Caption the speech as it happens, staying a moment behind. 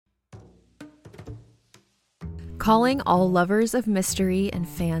Calling all lovers of mystery and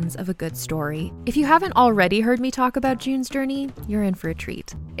fans of a good story. If you haven't already heard me talk about June's Journey, you're in for a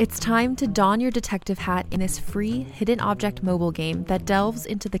treat. It's time to don your detective hat in this free hidden object mobile game that delves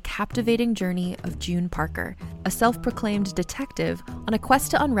into the captivating journey of June Parker, a self-proclaimed detective on a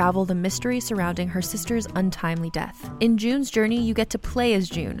quest to unravel the mystery surrounding her sister's untimely death. In June's Journey, you get to play as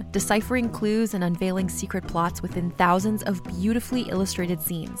June, deciphering clues and unveiling secret plots within thousands of beautifully illustrated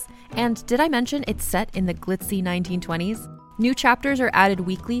scenes. And did I mention it's set in the glitzy 1920s? New chapters are added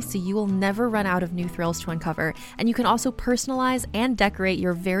weekly, so you will never run out of new thrills to uncover, and you can also personalize and decorate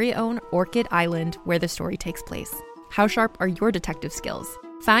your very own Orchid Island where the story takes place. How sharp are your detective skills?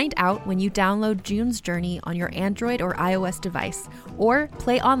 Find out when you download June's Journey on your Android or iOS device, or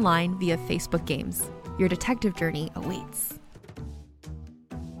play online via Facebook Games. Your detective journey awaits.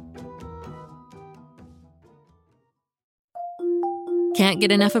 Can't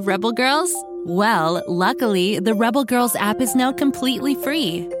get enough of Rebel Girls? Well, luckily, the Rebel Girls app is now completely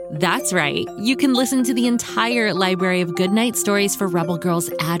free. That's right. You can listen to the entire library of goodnight stories for Rebel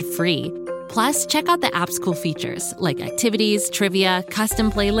Girls ad-free. Plus, check out the app's cool features like activities, trivia,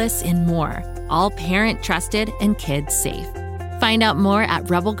 custom playlists, and more. All parent-trusted and kids-safe. Find out more at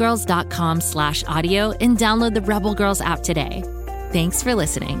rebelgirls.com/audio and download the Rebel Girls app today. Thanks for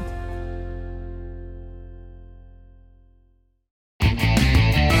listening.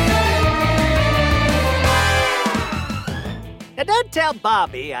 Now, don't tell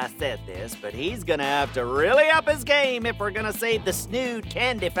Bobby I said this, but he's gonna have to really up his game if we're gonna save the Snood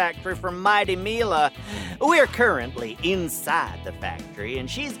Candy Factory from Mighty Mila. We're currently inside the factory, and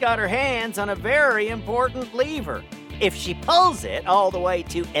she's got her hands on a very important lever. If she pulls it all the way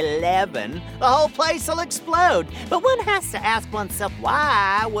to 11, the whole place will explode. But one has to ask oneself,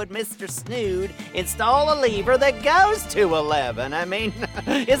 why would Mr. Snood install a lever that goes to 11? I mean,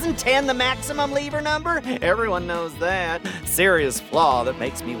 isn't 10 the maximum lever number? Everyone knows that. Serious flaw that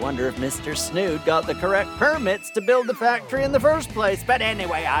makes me wonder if Mr. Snood got the correct permits to build the factory in the first place. But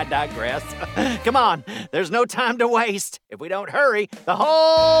anyway, I digress. Come on, there's no time to waste. If we don't hurry, the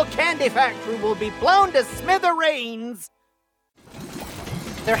whole candy factory will be blown to smithereens.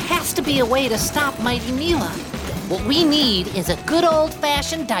 There has to be a way to stop Mighty Mila. What we need is a good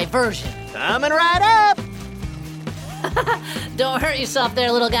old-fashioned diversion. Coming right up! Don't hurt yourself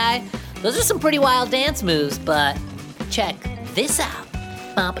there, little guy. Those are some pretty wild dance moves, but check this out.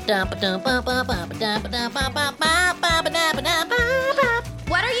 What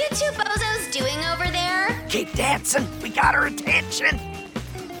are you two bozos doing over there? Keep dancing. We got her attention.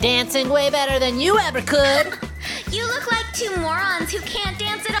 Dancing way better than you ever could. You look like two morons who can't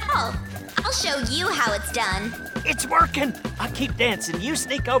dance at all. I'll show you how it's done. It's working. I keep dancing. You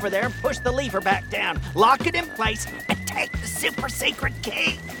sneak over there and push the lever back down. Lock it in place and take the super secret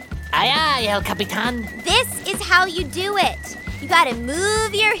key. Aye, aye, El Capitan. This is how you do it. You gotta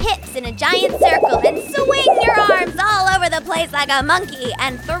move your hips in a giant circle and swing your arms all over the place like a monkey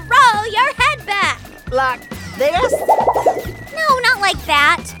and throw your head back. Like this? No, not like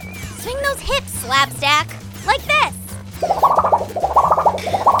that. Swing those hips, Slapstack. Like this.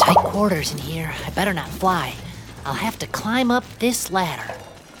 Tight quarters in here. I better not fly. I'll have to climb up this ladder.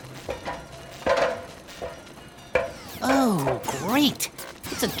 Oh, great.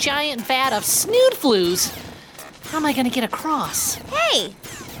 It's a giant vat of snood flues. How am I gonna get across? Hey,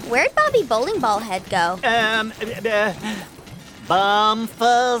 where'd Bobby Bowling Ball Head go?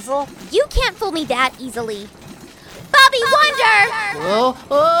 Bumfuzzle? You can't fool me that easily. Bobby Wonder! Whoa,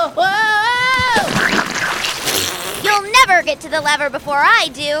 whoa, whoa! You'll never get to the lever before I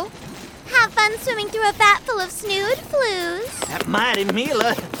do. Have fun swimming through a vat full of snood flues. That Mighty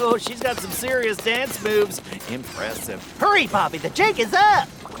Mila. Oh, she's got some serious dance moves. Impressive. Hurry, Bobby, the jig is up.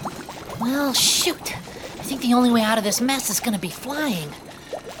 Well, shoot. I think the only way out of this mess is gonna be flying.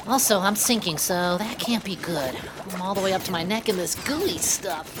 Also, I'm sinking, so that can't be good. I'm all the way up to my neck in this gooey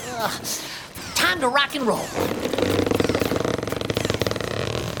stuff. Ugh. Time to rock and roll.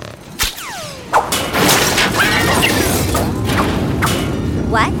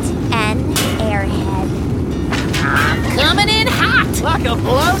 What an airhead. I'm coming in hot! Like a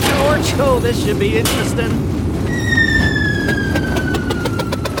blowtorch. Oh, this should be interesting.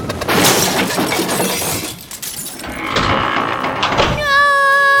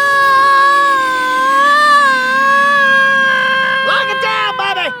 Lock it down,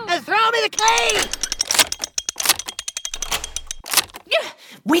 Bobby, and throw me the key! Yeah,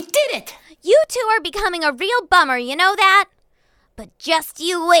 we did it! You two are becoming a real bummer, you know that? But just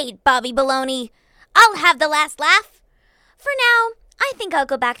you wait, Bobby Baloney. I'll have the last laugh. For now, I think I'll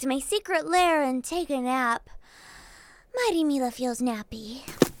go back to my secret lair and take a nap. Mighty Mila feels nappy.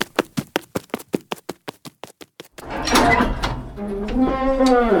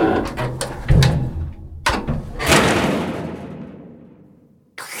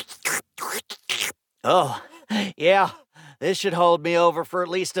 Oh, yeah, this should hold me over for at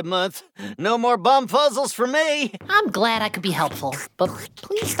least a month. No more bum fuzzles for me. I'm glad I could be helpful, but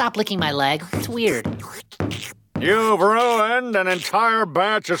please stop licking my leg. It's weird. You've ruined an entire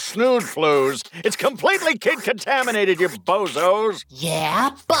batch of snood flues. It's completely kid-contaminated, you bozos.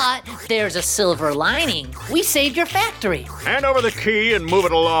 Yeah, but there's a silver lining. We saved your factory. Hand over the key and move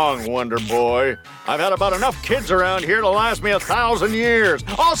it along, Wonder Boy. I've had about enough kids around here to last me 1,000 years.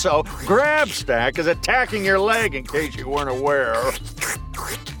 Also, Grabstack is attacking your leg in case you weren't aware.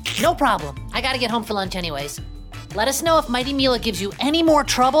 No problem. I gotta get home for lunch anyways. Let us know if Mighty Mila gives you any more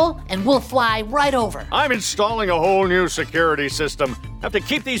trouble, and we'll fly right over. I'm installing a whole new security system. Have to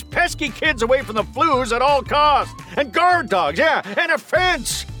keep these pesky kids away from the flues at all costs. And guard dogs, yeah, and a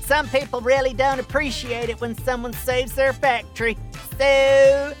fence. Some people really don't appreciate it when someone saves their factory.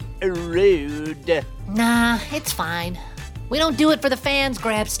 So rude. Nah, it's fine. We don't do it for the fans,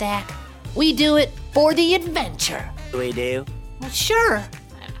 Grabstack. We do it for the adventure. We do? Well, sure.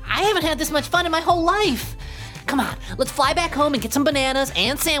 I haven't had this much fun in my whole life. Come on, let's fly back home and get some bananas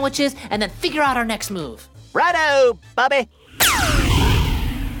and sandwiches and then figure out our next move. Righto, Bobby.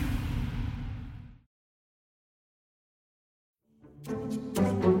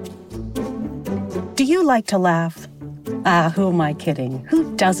 Do you like to laugh? Who am I kidding?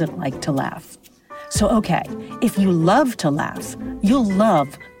 Who doesn't like to laugh? So, okay, if you love to laugh, you'll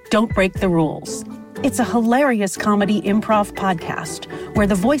love Don't Break the Rules. It's a hilarious comedy improv podcast where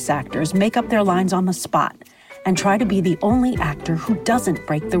the voice actors make up their lines on the spot and try to be the only actor who doesn't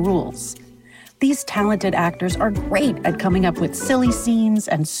break the rules. These talented actors are great at coming up with silly scenes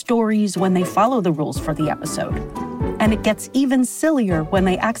and stories when they follow the rules for the episode. And it gets even sillier when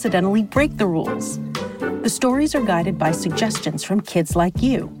they accidentally break the rules. The stories are guided by suggestions from kids like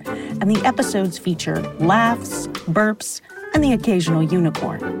you, and the episodes feature laughs, burps, and the occasional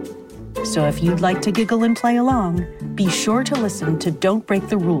unicorn. So if you'd like to giggle and play along, be sure to listen to Don't Break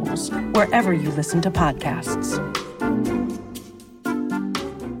the Rules wherever you listen to podcasts.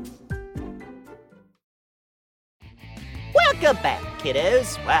 Welcome back,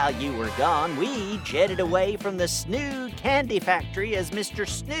 kiddos. While you were gone, we jetted away from the Snood Candy Factory as Mr.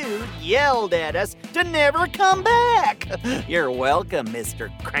 Snood yelled at us to never come back. You're welcome, Mr.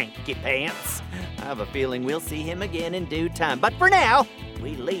 Cranky Pants. I have a feeling we'll see him again in due time. But for now,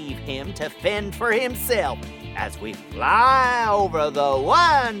 we leave him to fend for himself as we fly over the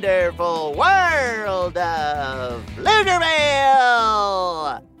wonderful world of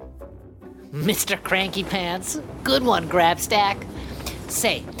Pflugerville. Mr. Cranky Pants. Good one, Grabstack.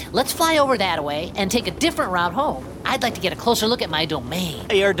 Say, let's fly over that way and take a different route home. I'd like to get a closer look at my domain.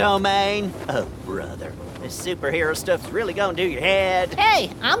 Your domain? Oh, brother. This superhero stuff's really gonna do your head.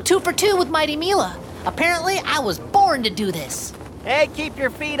 Hey, I'm 2 for 2 with Mighty Mila. Apparently, I was born to do this. Hey, keep your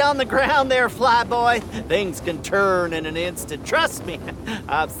feet on the ground there, Flyboy. Things can turn in an instant. Trust me,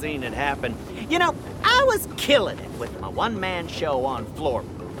 I've seen it happen. You know, I was killing it with my one-man show on Florida.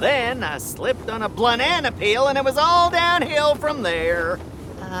 Then I slipped on a banana peel and it was all downhill from there.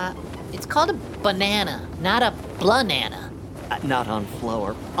 It's called a banana, not a blanana. Not on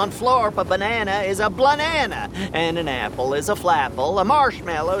Florp. On Florp, a banana is a blanana, and an apple is a flapple, a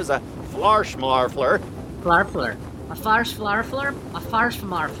marshmallow is a flarschmarfler. Flarfler. A farce flarfler? A farce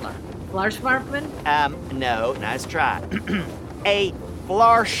marfler. Flarschmarfman? No, nice try. A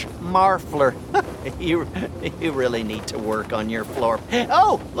flarschmarfler. You really need to work on your Florp.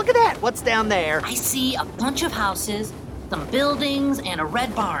 Oh, look at that. What's down there? I see a bunch of houses, some buildings, and a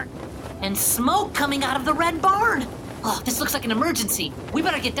red barn. And smoke coming out of the red barn. Oh, this looks like an emergency. We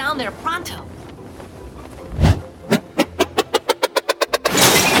better get down there pronto.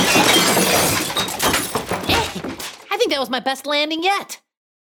 Hey, I think that was my best landing yet.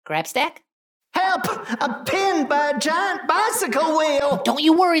 Grabstack? Help! I'm pinned by a giant bicycle wheel! Don't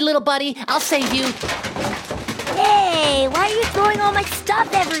you worry, little buddy. I'll save you. Hey, why are you throwing all my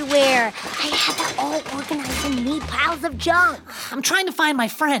stuff everywhere? I have it all organized in neat piles of junk. I'm trying to find my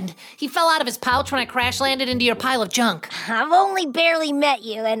friend. He fell out of his pouch when I crash landed into your pile of junk. I've only barely met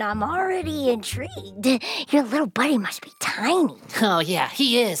you, and I'm already intrigued. Your little buddy must be tiny. Oh, yeah,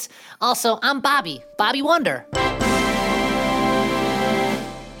 he is. Also, I'm Bobby Wonder.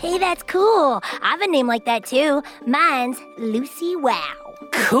 Hey, that's cool. I have a name like that, too. Mine's Lucy Wow.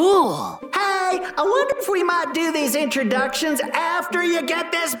 Cool. Hey, I wonder if we might do these introductions after you get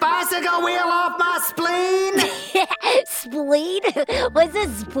this bicycle wheel off my spleen? Spleen? What's a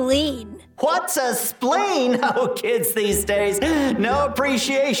spleen? What's a spleen? Oh, kids these days, no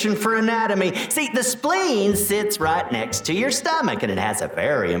appreciation for anatomy. See, the spleen sits right next to your stomach, and it has a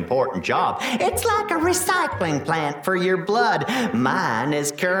very important job. It's like a recycling plant for your blood. Mine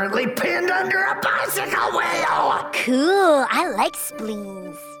is currently pinned under a bicycle wheel. Cool, I like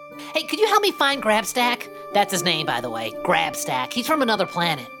spleens. Hey, could you help me find Grabstack? That's his name, by the way. Grabstack. He's from another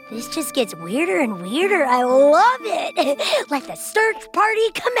planet. This just gets weirder and weirder. I love it. Let the search party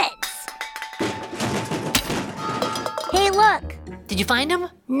commence. Hey, look. Did you find him?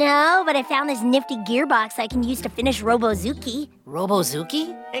 No, but I found this nifty gearbox I can use to finish Robozuki.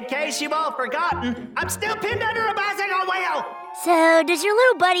 Robozuki? In case you've all forgotten, I'm still pinned under a bicycle wheel. So, does your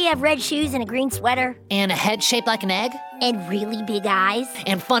little buddy have red shoes and a green sweater? And a head shaped like an egg? And really big eyes?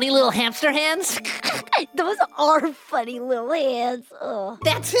 And funny little hamster hands? Those are funny little hands. Ugh.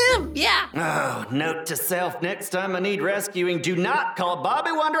 That's him, yeah. Oh, note to self, next time I need rescuing, do not call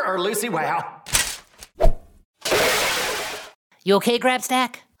Bobby Wonder or Lucy Wow. You okay,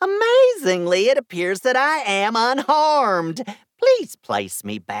 Grabstack? Amazingly, it appears that I am unharmed. Please place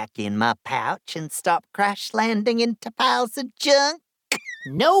me back in my pouch and stop crash landing into piles of junk.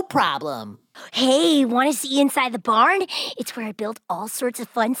 No problem. Hey, want to see inside the barn? It's where I built all sorts of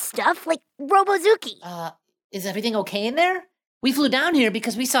fun stuff, like Robozuki. Is everything okay in there? We flew down here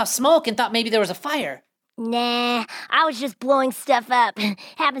because we saw smoke and thought maybe there was a fire. Nah, I was just blowing stuff up.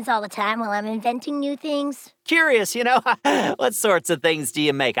 Happens all the time while I'm inventing new things. Curious, what sorts of things do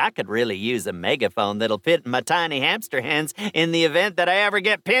you make? I could really use a megaphone that'll fit in my tiny hamster hands in the event that I ever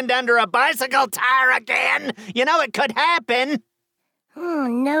get pinned under a bicycle tire again. It could happen.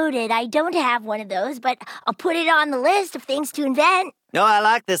 Noted. I don't have one of those, but I'll put it on the list of things to invent. No, I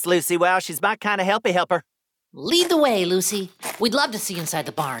like this Lucy Wow. She's my kind of helpy helper. Lead the way, Lucy. We'd love to see inside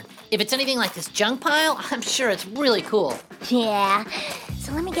the barn. If it's anything like this junk pile, I'm sure it's really cool. Yeah.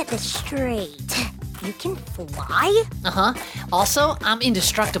 So let me get this straight. You can fly? Uh-huh. Also, I'm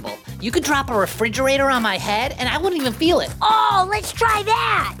indestructible. You could drop a refrigerator on my head and I wouldn't even feel it. Oh, let's try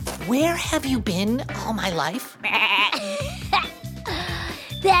that. Where have you been all my life?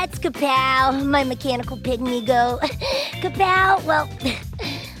 That's Kapow, my mechanical pygmy-go. Kapow, well,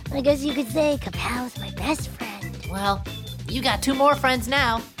 I guess you could say Kapow's my best friend. Well, you got two more friends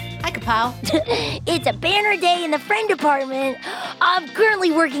now. Hi, Kapow. It's a banner day in the friend department. I'm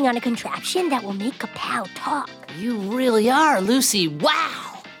currently working on a contraption that will make Kapow talk. You really are, Lucy.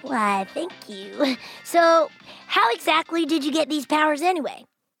 Wow. Why, thank you. So, how exactly did you get these powers anyway?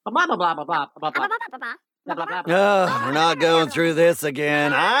 Oh, we're not going through this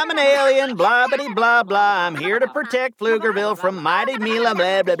again. I'm an alien, blah, bitty, blah, blah. I'm here to protect Pflugerville from Mighty Mila,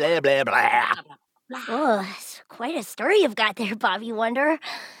 blah, blah, blah, blah, blah. Oh, it's quite a story you've got there, Bobby Wonder.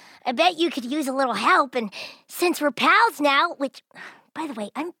 I bet you could use a little help, and since we're pals now, which, by the way,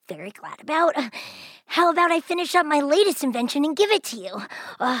 I'm very glad about, how about I finish up my latest invention and give it to you?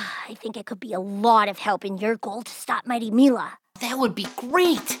 I think it could be a lot of help in your goal to stop Mighty Mila. That would be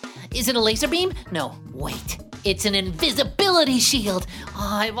great. Is it a laser beam? No, wait. It's an invisibility shield. Oh,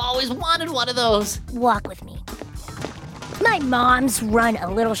 I've always wanted one of those. Walk with me. My moms run a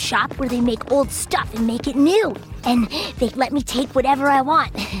little shop where they make old stuff and make it new. And they let me take whatever I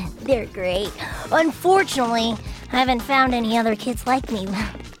want. They're great. Unfortunately, I haven't found any other kids like me.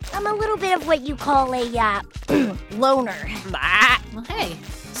 I'm a little bit of what you call a, loner. Well, hey,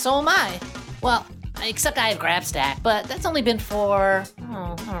 so am I. Well, except I have Grabstack, but that's only been for,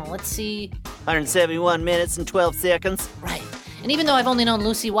 let's see. 171 minutes and 12 seconds. Right. And even though I've only known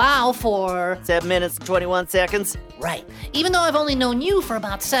Lucy Wow for 7 minutes and 21 seconds. Right. Even though I've only known you for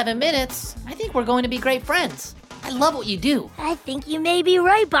about 7 minutes, I think we're going to be great friends. I love what you do. I think you may be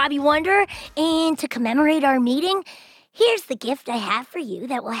right, Bobby Wonder. And to commemorate our meeting, here's the gift I have for you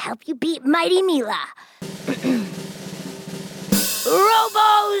that will help you beat Mighty Mila.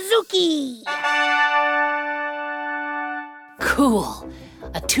 Robozuki! Cool.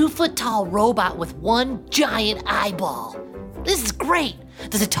 A 2-foot-tall robot with one giant eyeball. This is great.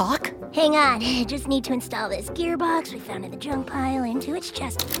 Does it talk? Hang on, I just need to install this gearbox we found in the junk pile into its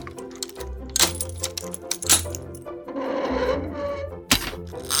chest.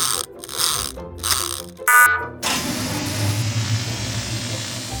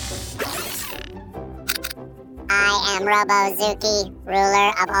 I am Robozuki,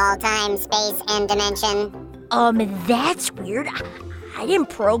 ruler of all time, space, and dimension. That's weird. I didn't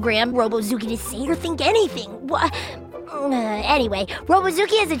program Robozuki to say or think anything. What? Anyway,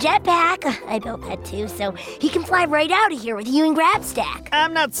 Robozuki has a jetpack. I built that too, so he can fly right out of here with you and Grabstack.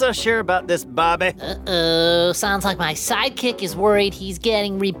 I'm not so sure about this, Bobby. Uh-oh, sounds like my sidekick is worried he's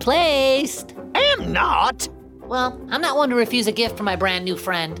getting replaced. I am not. Well, I'm not one to refuse a gift from my brand new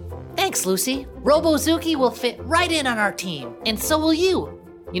friend. Thanks, Lucy. Robozuki will fit right in on our team, and so will you.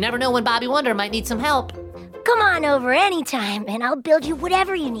 You never know when Bobby Wonder might need some help. Come on over anytime, and I'll build you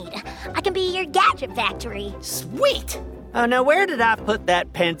whatever you need. I can be your gadget factory. Sweet! Oh, now where did I put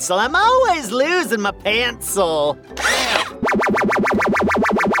that pencil? I'm always losing my pencil.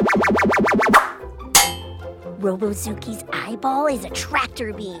 Robozuki's eyeball is a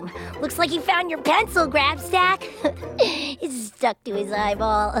tractor beam. Looks like he found your pencil, Grabstack. It's stuck to his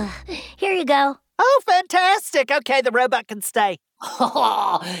eyeball. Here you go. Oh, fantastic. Okay, the robot can stay.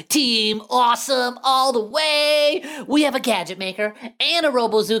 Oh, team awesome all the way. We have a gadget maker and a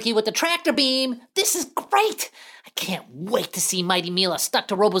Robozuki with the tractor beam. This is great. I can't wait to see Mighty Mila stuck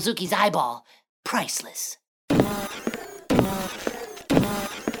to Robozuki's eyeball. Priceless.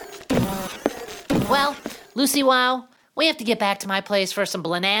 Well, Lucy Wow, we have to get back to my place for some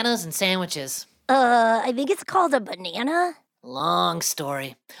bananas and sandwiches. I think it's called a banana. Long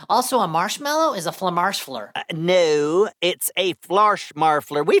story. Also, a marshmallow is a flamarshfler. No, it's a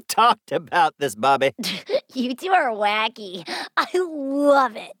flarschmarfler. We've talked about this, Bobby. You two are wacky. I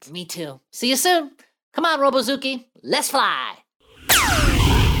love it. Me too. See you soon. Come on, Robozuki. Let's fly.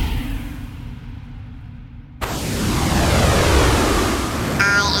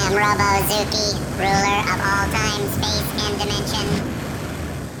 I am Robozuki, ruler of all time, space, and dimension.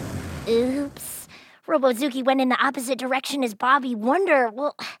 Oops. Robozuki went in the opposite direction as Bobby Wonder.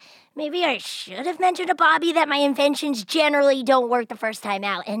 Well, maybe I should have mentioned to Bobby that my inventions generally don't work the first time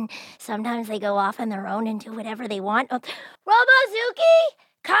out, and sometimes they go off on their own and do whatever they want. Robozuki,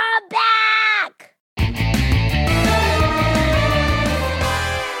 come back!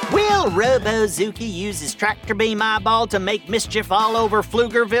 Will Robozuki use his tractor beam eyeball to make mischief all over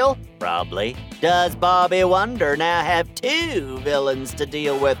Pflugerville? Probably. Does Bobby Wonder now have two villains to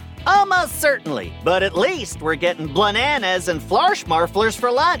deal with? Almost certainly. But at least we're getting bananas and flarschmarflers for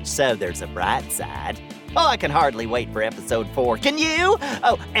lunch, so there's a bright side. Oh, I can hardly wait for episode 4. Can you?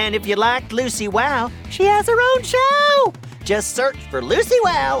 Oh, and if you liked Lucy Wow, she has her own show. Just search for Lucy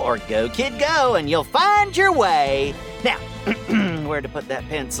Wow or GoKidGo and you'll find your way. Now, where to put that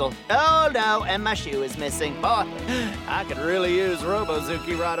pencil? Oh, no, and my shoe is missing. Boy, I could really use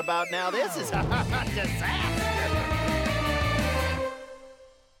Robozuki right about now. This is a disaster.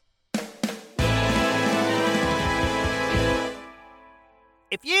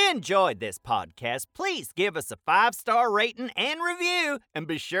 If you enjoyed this podcast, please give us a 5-star rating and review, and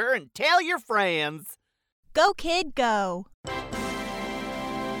be sure and tell your friends. Go, kid, go.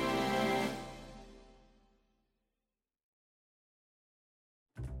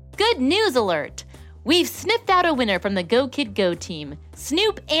 Good news alert! We've sniffed out a winner from the GoKidGo team,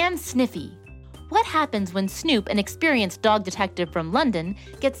 Snoop and Sniffy. What happens when Snoop, an experienced dog detective from London,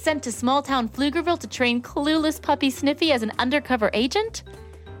 gets sent to small-town Pflugerville to train clueless puppy Sniffy as an undercover agent?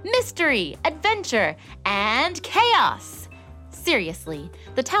 Mystery, adventure, and chaos! Seriously,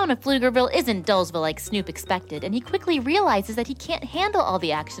 the town of Pflugerville isn't Dullsville like Snoop expected, and he quickly realizes that he can't handle all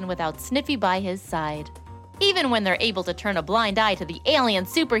the action without Sniffy by his side. Even when they're able to turn a blind eye to the alien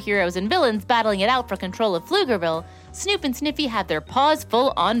superheroes and villains battling it out for control of Pflugerville, Snoop and Sniffy have their paws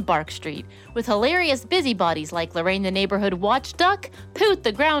full on Bark Street, with hilarious busybodies like Lorraine the neighborhood watch duck, Poot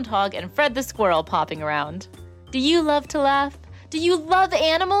the groundhog, and Fred the squirrel popping around. Do you love to laugh? Do you love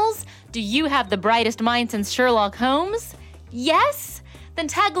animals? Do you have the brightest mind since Sherlock Holmes? Yes? Then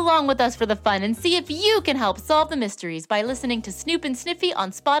tag along with us for the fun and see if you can help solve the mysteries by listening to Snoop and Sniffy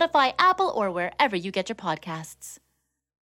on Spotify, Apple, or wherever you get your podcasts.